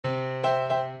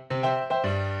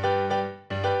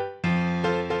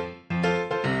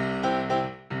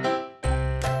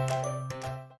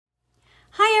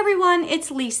everyone,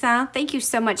 it's Lisa. Thank you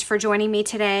so much for joining me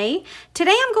today.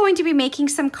 Today I'm going to be making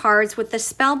some cards with the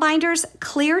Spellbinders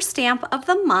Clear Stamp of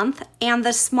the Month and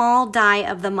the Small Die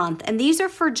of the Month. And these are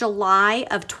for July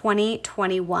of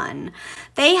 2021.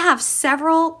 They have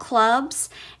several clubs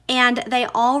and they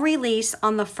all release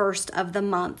on the 1st of the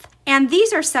month. And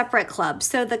these are separate clubs.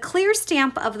 So the Clear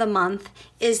Stamp of the Month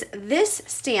is this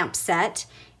stamp set,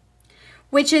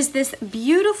 which is this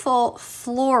beautiful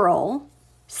floral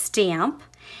stamp.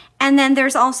 And then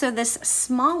there's also this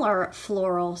smaller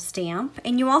floral stamp.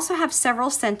 And you also have several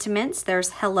sentiments.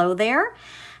 There's hello there,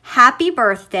 happy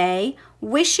birthday,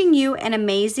 wishing you an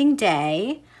amazing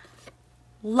day,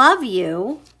 love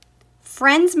you,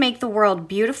 friends make the world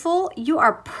beautiful, you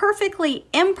are perfectly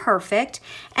imperfect.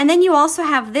 And then you also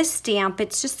have this stamp.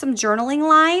 It's just some journaling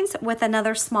lines with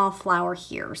another small flower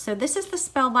here. So this is the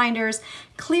Spellbinders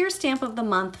Clear Stamp of the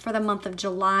Month for the month of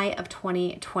July of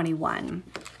 2021.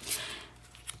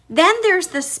 Then there's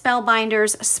the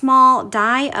Spellbinders Small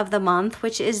Die of the Month,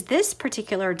 which is this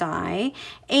particular die.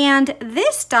 And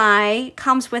this die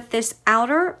comes with this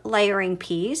outer layering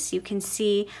piece. You can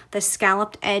see the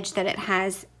scalloped edge that it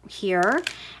has here.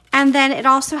 And then it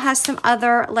also has some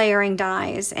other layering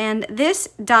dies. And this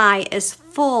die is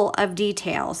full of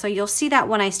detail. So you'll see that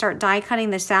when I start die cutting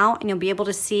this out, and you'll be able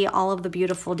to see all of the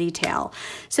beautiful detail.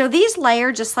 So these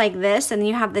layer just like this, and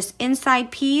you have this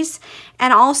inside piece,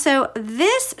 and also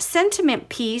this sentiment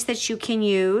piece that you can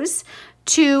use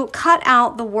to cut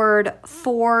out the word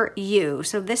for you.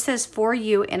 So this says for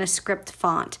you in a script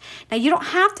font. Now you don't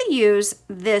have to use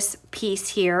this piece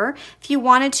here. If you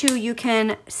wanted to, you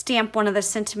can stamp one of the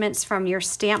sentiments from your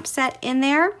stamp set in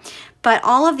there, but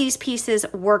all of these pieces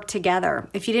work together.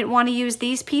 If you didn't want to use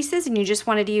these pieces and you just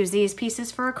wanted to use these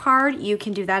pieces for a card, you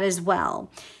can do that as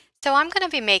well. So I'm going to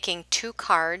be making two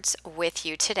cards with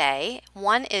you today.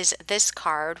 One is this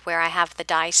card where I have the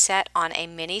die set on a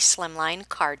mini Slimline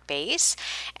card base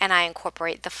and I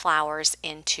incorporate the flowers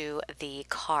into the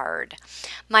card.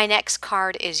 My next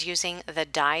card is using the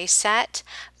die set,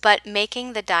 but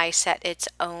making the die set its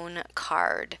own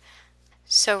card.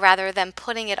 So rather than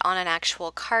putting it on an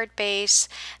actual card base,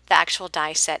 the actual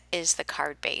die set is the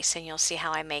card base, and you'll see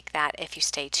how I make that if you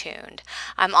stay tuned.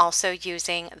 I'm also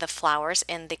using the flowers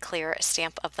in the Clear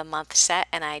Stamp of the Month set,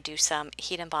 and I do some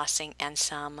heat embossing and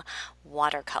some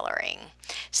watercoloring.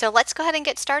 So let's go ahead and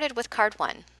get started with card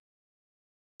one.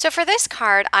 So for this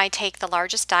card, I take the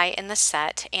largest die in the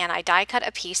set and I die cut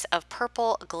a piece of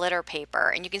purple glitter paper,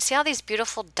 and you can see all these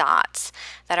beautiful dots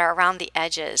that are around the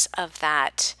edges of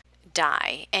that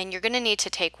die. And you're going to need to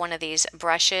take one of these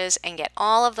brushes and get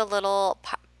all of the little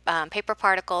paper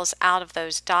particles out of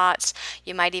those dots.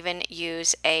 You might even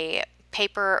use a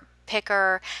paper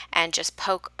picker and just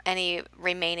poke any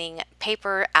remaining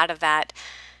paper out of that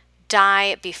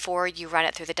die before you run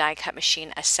it through the die cut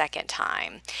machine a second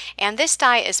time. And this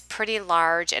die is pretty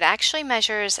large. It actually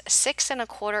measures 6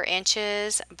 1/4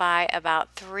 inches by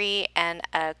about 3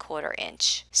 1/4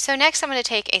 inch. So next I'm going to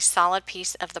take a solid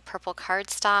piece of the purple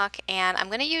cardstock and I'm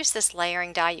going to use this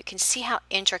layering die. You can see how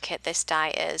intricate this die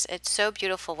is. It's so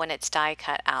beautiful when it's die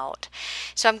cut out.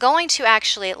 So I'm going to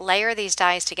actually layer these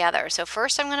dies together. So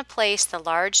first I'm going to place the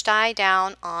large die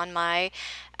down on my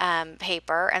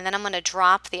paper, and then I'm going to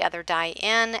drop the other die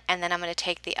in, and then I'm going to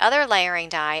take the other layering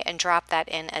die and drop that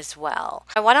in as well.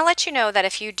 I want to let you know that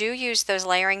if you do use those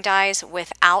layering dies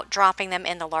without dropping them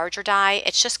in the larger die,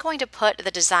 it's just going to put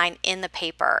the design in the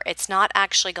paper. It's not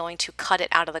actually going to cut it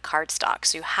out of the cardstock,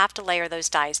 so you have to layer those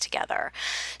dies together.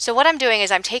 So what I'm doing is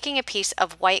I'm taking a piece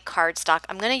of white cardstock.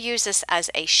 I'm going to use this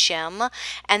as a shim,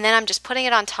 and then I'm just putting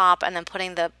it on top and then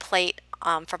putting the plate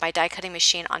for my die cutting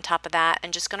machine on top of that,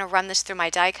 and just going to run this through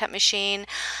my die cut machine,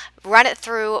 run it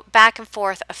through back and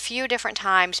forth a few different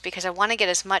times because I want to get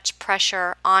as much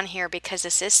pressure on here because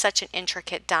this is such an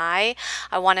intricate die.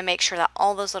 I want to make sure that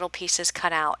all those little pieces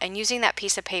cut out, and using that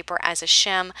piece of paper as a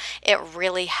shim, it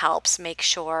really helps make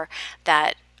sure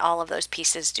that all of those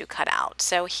pieces do cut out.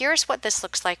 So here's what this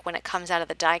looks like when it comes out of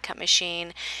the die cut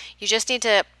machine. You just need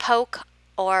to poke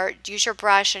or use your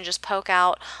brush and just poke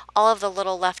out all of the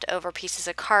little leftover pieces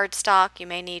of cardstock. You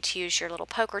may need to use your little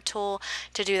poker tool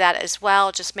to do that as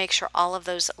well. Just make sure all of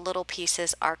those little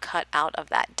pieces are cut out of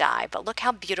that die. But look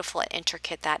how beautiful and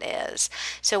intricate that is.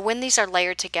 So when these are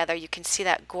layered together, you can see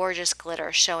that gorgeous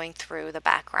glitter showing through the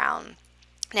background.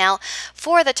 Now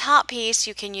for the top piece,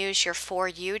 you can use your For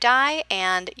You die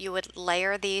and you would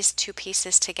layer these two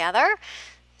pieces together.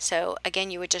 So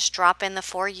again, you would just drop in the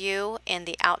For You in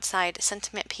the outside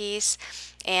sentiment piece,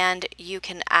 and you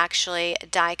can actually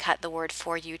die cut the word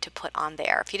For You to put on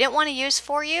there. If you didn't want to use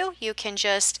For You, you can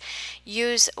just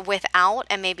use without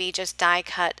and maybe just die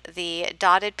cut the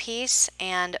dotted piece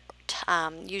and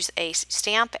use a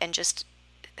stamp and just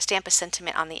stamp a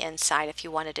sentiment on the inside if you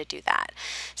wanted to do that.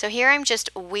 So here I'm just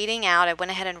weeding out. I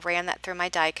went ahead and ran that through my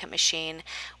die cut machine,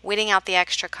 weeding out the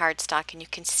extra cardstock, and you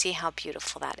can see how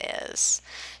beautiful that is.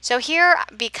 So here,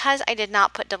 because I did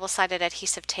not put double-sided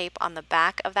adhesive tape on the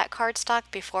back of that cardstock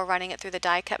before running it through the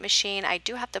die cut machine, I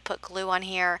do have to put glue on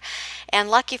here. And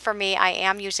lucky for me, I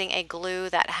am using a glue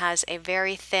that has a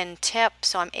very thin tip,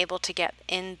 so I'm able to get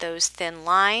in those thin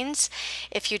lines.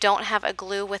 If you don't have a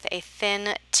glue with a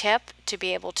thin tip to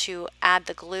be able to add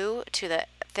the glue to the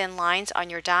thin lines on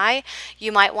your die, you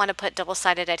might want to put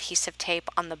double-sided adhesive tape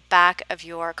on the back of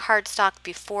your cardstock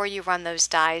before you run those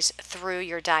dies through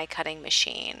your die cutting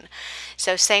machine.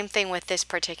 So same thing with this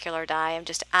particular die. I'm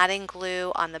just adding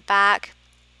glue on the back,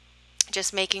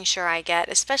 just making sure I get,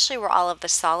 especially where all of the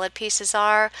solid pieces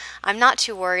are. I'm not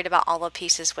too worried about all the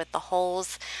pieces with the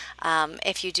holes.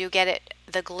 If you do get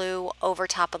the glue over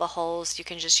top of the holes, you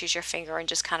can just use your finger and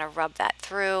just kind of rub that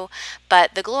through.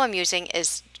 But the glue I'm using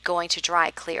is going to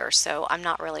dry clear, so I'm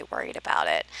not really worried about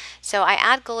it. So I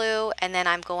add glue, and then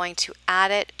I'm going to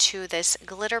add it to this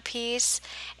glitter piece,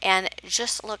 and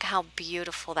just look how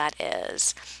beautiful that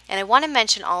is. And I want to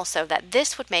mention also that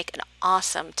this would make an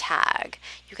awesome tag.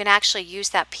 You can actually use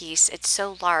that piece. It's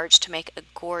so large to make a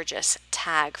gorgeous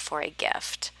tag for a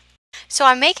gift. So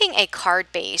I'm making a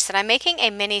card base, and I'm making a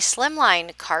mini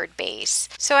slimline card base.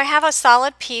 So I have a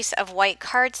solid piece of white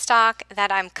cardstock that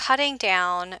I'm cutting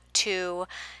down to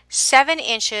 7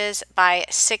 inches by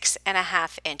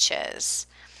 6.5 inches.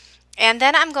 And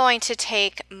then I'm going to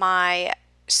take my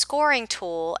scoring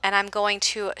tool and I'm going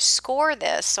to score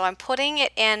this. So I'm putting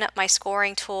it in my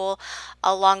scoring tool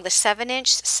along the 7-inch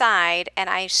side, and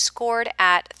I scored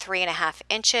at 3.5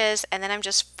 inches, and then I'm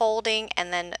just folding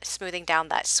and then smoothing down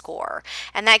that score,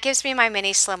 and that gives me my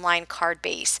mini slimline card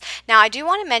base. Now I do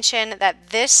want to mention that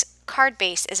this card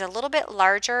base is a little bit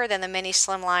larger than the mini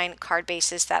slimline card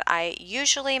bases that I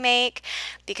usually make,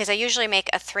 because I usually make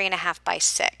a 3.5 by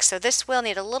 6. So this will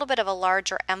need a little bit of a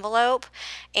larger envelope,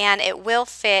 and it will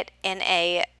fit in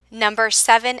a number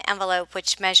 7 envelope,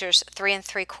 which measures 3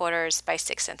 3/4 by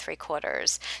 6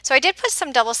 3/4. So I did put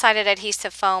some double-sided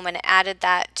adhesive foam and added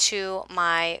that to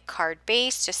my card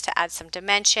base just to add some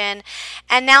dimension.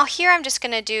 And now here I'm just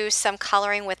going to do some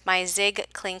coloring with my Zig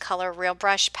Clean Color Real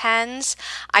Brush pens.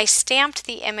 I stamped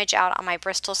the image out on my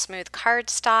Bristol Smooth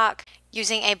cardstock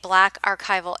using a black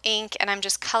archival ink, and I'm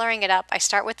just coloring it up. I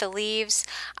start with the leaves.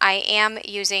 I am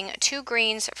using 2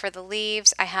 greens for the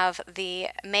leaves. I have the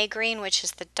May green, which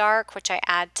is the dark, which I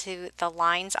add to the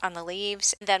lines on the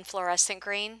leaves, then fluorescent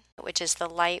green, which is the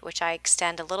light, which I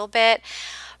extend a little bit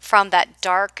from that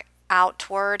dark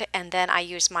outward, and then I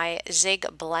use my Zig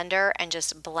blender and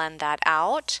just blend that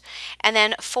out. And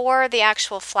then for the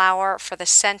actual flower, for the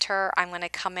center, I'm going to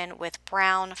come in with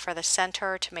brown for the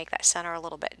center to make that center a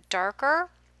little bit darker.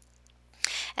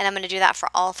 And I'm going to do that for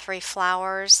all 3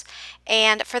 flowers.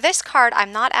 And for this card,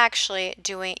 I'm not actually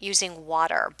using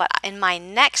water, but in my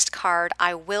next card,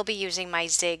 I will be using my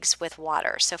zigs with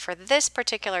water. So for this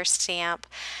particular stamp,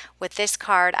 with this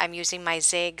card, I'm using my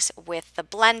zigs with the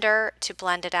blender to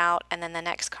blend it out, and then the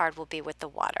next card will be with the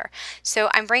water. So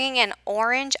I'm bringing in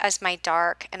orange as my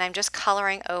dark, and I'm just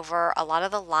coloring over a lot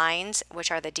of the lines,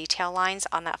 which are the detail lines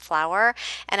on that flower.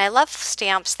 And I love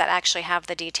stamps that actually have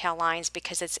the detail lines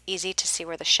because it's easy to see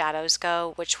where the shadows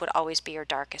go, which would always be your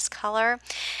darkest color.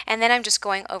 And then I'm just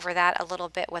going over that a little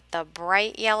bit with the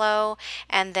bright yellow,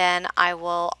 and then I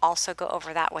will also go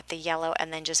over that with the yellow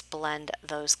and then just blend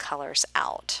those colors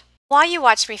out. While you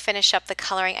watch me finish up the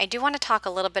coloring, I do want to talk a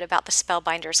little bit about the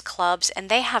Spellbinders clubs, and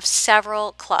they have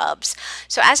several clubs.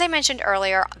 So as I mentioned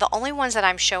earlier, the only ones that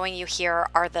I'm showing you here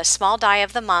are the small die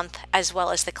of the month as well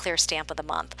as the clear stamp of the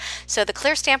month. So the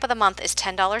clear stamp of the month is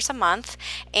 $10 a month,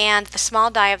 and the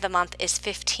small die of the month is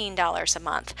 $15 a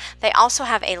month. They also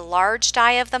have a large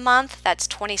die of the month, that's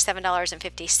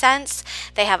 $27.50.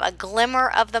 They have a glimmer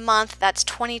of the month, that's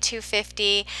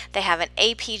 $22.50. They have an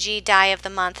APG die of the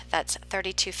month, that's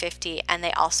 $32.50. And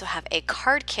they also have a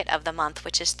card kit of the month,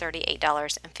 which is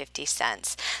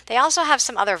 $38.50. They also have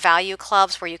some other value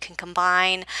clubs where you can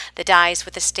combine the dies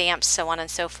with the stamps, so on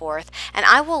and so forth. And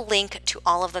I will link to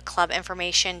all of the club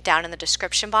information down in the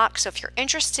description box. So if you're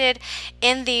interested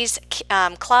in these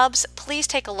clubs, please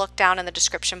take a look down in the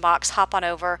description box. Hop on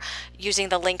over using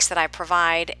the links that I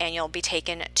provide, and you'll be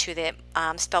taken to the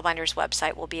Spellbinders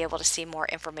website. We'll be able to see more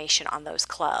information on those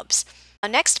clubs.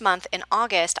 Next month in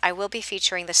August, I will be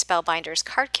featuring the Spellbinders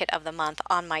card kit of the month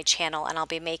on my channel, and I'll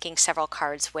be making several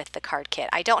cards with the card kit.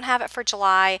 I don't have it for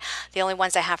July. The only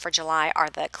ones I have for July are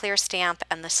the clear stamp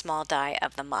and the small die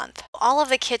of the month. All of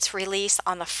the kits release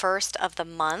on the 1st of the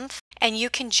month, and you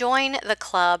can join the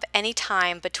club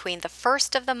anytime between the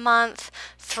 1st of the month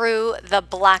through the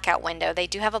blackout window. They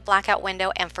do have a blackout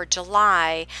window, and for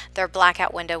July, their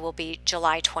blackout window will be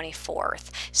July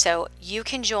 24th. So you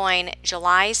can join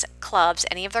July's clubs,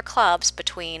 any of their clubs,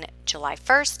 between July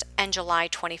 1st and July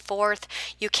 24th.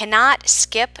 You cannot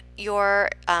skip your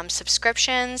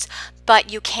subscriptions,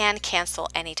 but you can cancel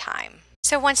anytime.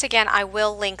 So once again, I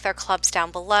will link their clubs down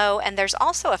below, and there's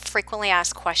also a frequently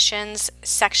asked questions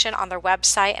section on their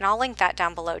website, and I'll link that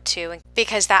down below too,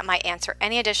 because that might answer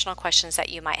any additional questions that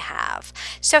you might have.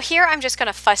 So here I'm just going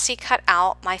to fussy cut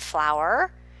out my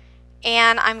flower,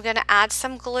 and I'm going to add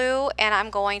some glue, and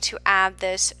I'm going to add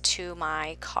this to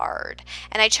my card.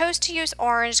 And I chose to use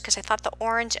orange because I thought the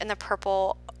orange and the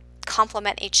purple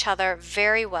complement each other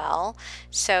very well.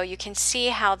 So you can see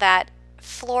how that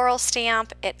floral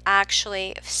stamp, it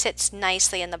actually sits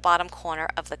nicely in the bottom corner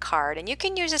of the card, and you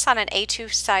can use this on an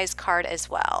A2 size card as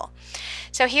well.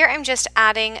 So here I'm just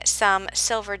adding some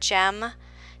silver gem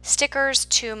stickers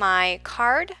to my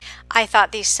card. I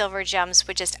thought these silver gems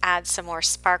would just add some more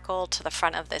sparkle to the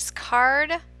front of this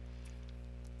card.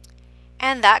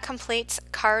 And that completes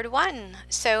card 1.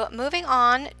 So moving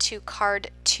on to card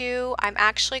 2, I'm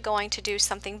actually going to do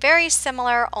something very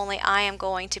similar, only I am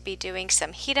going to be doing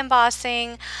some heat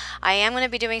embossing. I am going to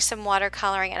be doing some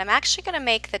watercoloring, and I'm actually going to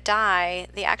make the die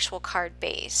the actual card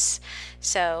base.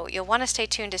 So you'll want to stay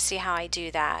tuned to see how I do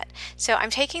that. So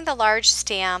I'm taking the large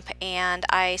stamp and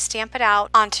I stamp it out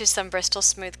onto some Bristol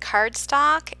Smooth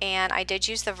cardstock, and I did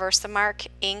use the Versamark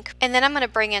ink. And then I'm going to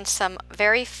bring in some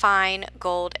very fine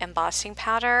gold embossing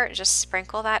powder, just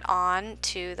sprinkle that on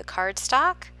to the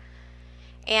cardstock.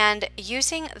 And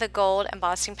using the gold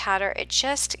embossing powder, it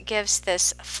just gives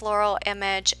this floral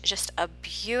image just a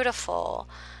beautiful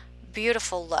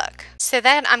look. So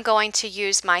then I'm going to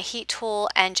use my heat tool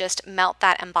and just melt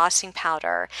that embossing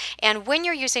powder. And when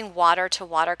you're using water to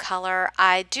watercolor,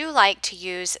 I do like to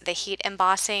use the heat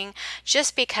embossing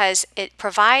just because it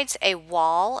provides a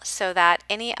wall so that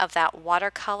any of that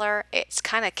watercolor, it's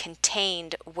kind of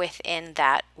contained within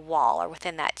that wall or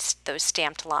within those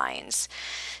stamped lines.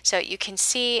 So you can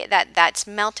see that that's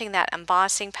melting that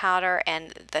embossing powder,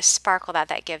 and the sparkle that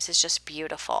that gives is just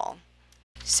beautiful.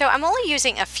 So I'm only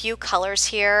using a few colors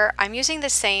here. I'm using the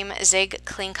same Zig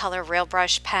Clean Color Real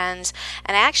Brush pens,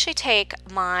 and I actually take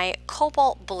my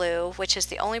cobalt blue, which is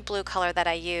the only blue color that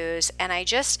I use, and I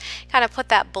just kind of put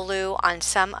that blue on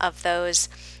some of those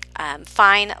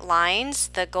fine lines,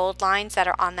 the gold lines that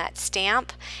are on that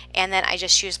stamp, and then I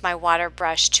just use my water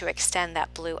brush to extend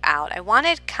that blue out. I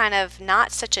wanted kind of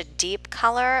not such a deep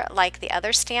color like the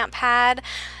other stamp had,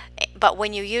 but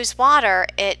when you use water,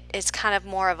 it is kind of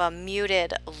more of a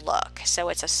muted look. So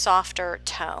it's a softer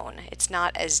tone. It's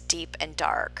not as deep and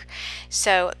dark.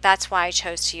 So that's why I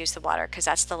chose to use the water, because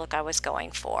that's the look I was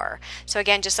going for. So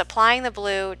again, just applying the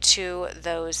blue to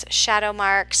those shadow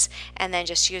marks, and then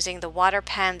just using the water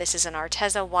pen. This is an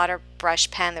Arteza water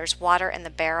brush pen. There's water in the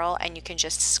barrel, and you can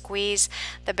just squeeze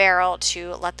the barrel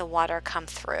to let the water come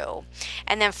through.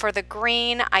 And then for the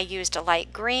green, I used a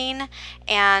light green,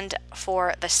 and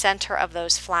for the center of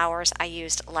those flowers, I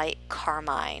used light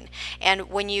carmine. And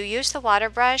when you use the water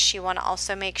brush, you want to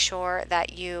also make sure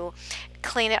that you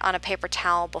clean it on a paper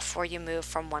towel before you move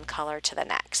from one color to the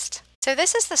next. So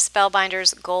this is the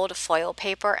Spellbinders gold foil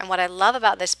paper, and what I love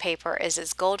about this paper is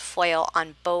it's gold foil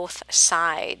on both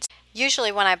sides.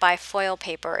 Usually when I buy foil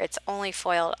paper, it's only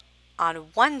foiled on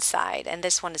one side, and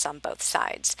this one is on both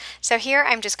sides. So here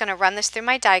I'm just going to run this through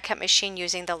my die cut machine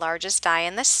using the largest die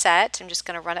in the set. I'm just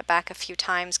going to run it back a few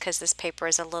times because this paper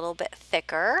is a little bit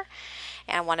thicker,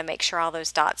 and I want to make sure all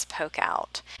those dots poke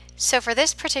out. So for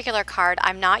this particular card,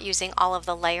 I'm not using all of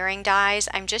the layering dies.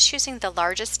 I'm just using the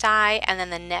largest die and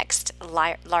then the next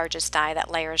largest die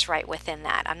that layers right within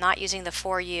that. I'm not using the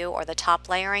 4U or the top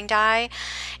layering die.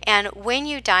 And when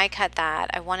you die cut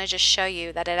that, I want to just show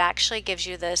you that it actually gives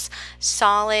you this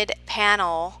solid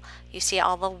panel. You see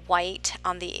all the white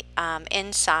on the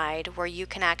inside where you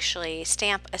can actually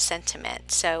stamp a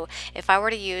sentiment. So if I were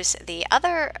to use the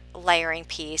other layering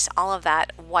piece, all of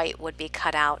that white would be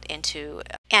cut out into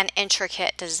an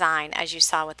intricate design, as you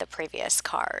saw with the previous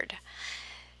card.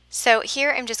 So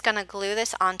here I'm just going to glue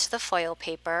this onto the foil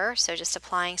paper. So just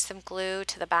applying some glue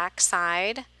to the back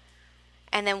side.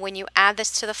 And then when you add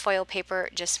this to the foil paper,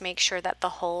 just make sure that the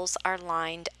holes are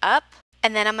lined up.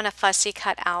 And then I'm going to fussy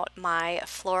cut out my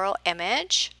floral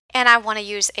image. And I want to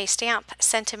use a stamp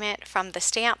sentiment from the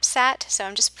stamp set. So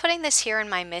I'm just putting this here in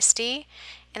my Misti,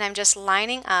 and I'm just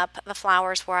lining up the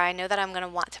flowers where I know that I'm going to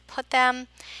want to put them,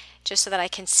 just so that I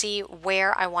can see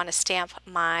where I want to stamp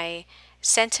my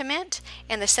sentiment.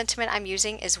 And the sentiment I'm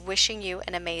using is wishing you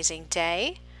an amazing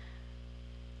day.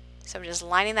 So I'm just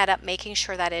lining that up, making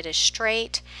sure that it is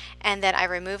straight, and then I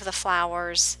remove the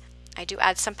flowers. I do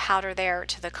add some powder there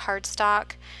to the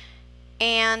cardstock,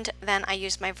 and then I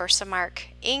use my Versamark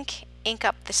ink, ink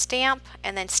up the stamp,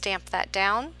 and then stamp that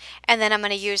down. And then I'm going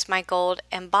to use my gold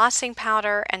embossing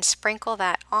powder and sprinkle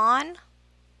that on,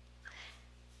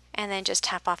 and then just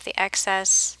tap off the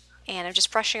excess. And I'm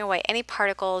just brushing away any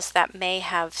particles that may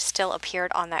have still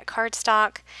appeared on that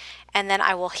cardstock, and then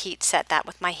I will heat set that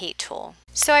with my heat tool.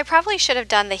 So I probably should have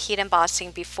done the heat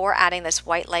embossing before adding this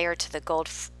white layer to the gold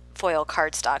foil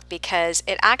cardstock, because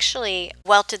it actually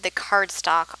welted the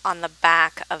cardstock on the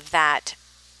back of that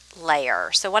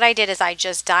layer. So what I did is I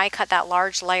just die cut that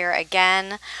large layer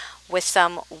again with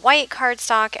some white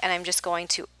cardstock, and I'm just going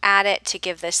to add it to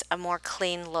give this a more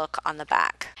clean look on the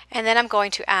back. And then I'm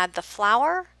going to add the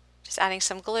flower, just adding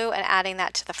some glue and adding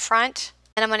that to the front.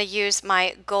 And I'm going to use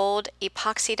my gold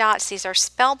epoxy dots. These are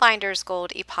Spellbinders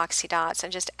gold epoxy dots,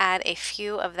 and just add a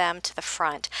few of them to the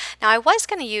front. Now I was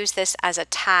going to use this as a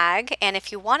tag, and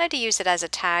if you wanted to use it as a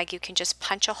tag, you can just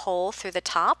punch a hole through the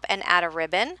top and add a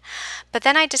ribbon. But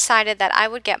then I decided that I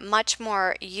would get much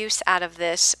more use out of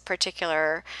this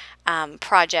particular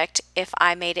project if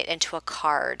I made it into a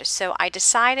card. So I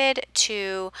decided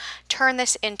to turn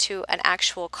this into an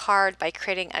actual card by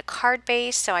creating a card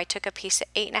base. So I took a piece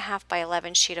of 8.5 by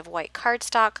 11 sheet of white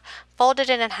cardstock, folded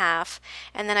it in half,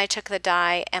 and then I took the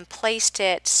die and placed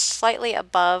it slightly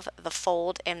above the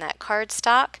fold in that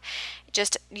cardstock.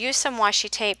 Just use some washi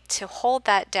tape to hold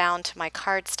that down to my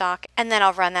cardstock, and then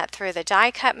I'll run that through the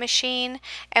die cut machine.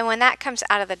 And when that comes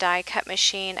out of the die cut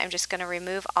machine, I'm just going to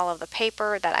remove all of the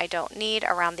paper that I don't need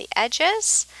around the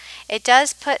edges. It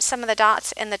does put some of the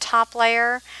dots in the top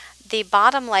layer. The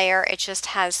bottom layer, it just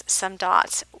has some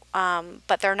dots,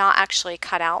 but they're not actually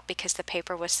cut out because the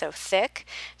paper was so thick.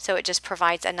 So it just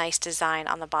provides a nice design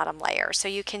on the bottom layer. So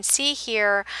you can see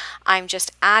here, I'm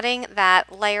just adding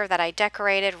that layer that I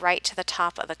decorated right to the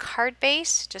top of the card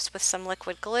base, just with some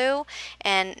liquid glue.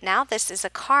 And now this is a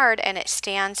card, and it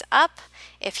stands up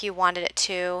if you wanted it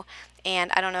to.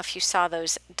 And I don't know if you saw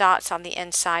those dots on the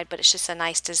inside, but it's just a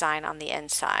nice design on the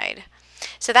inside.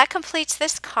 So that completes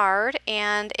this card,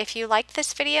 and if you liked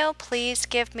this video, please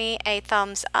give me a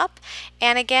thumbs up.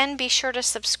 And again, be sure to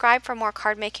subscribe for more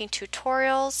card making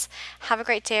tutorials. Have a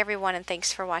great day, everyone, and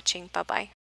thanks for watching. Bye-bye.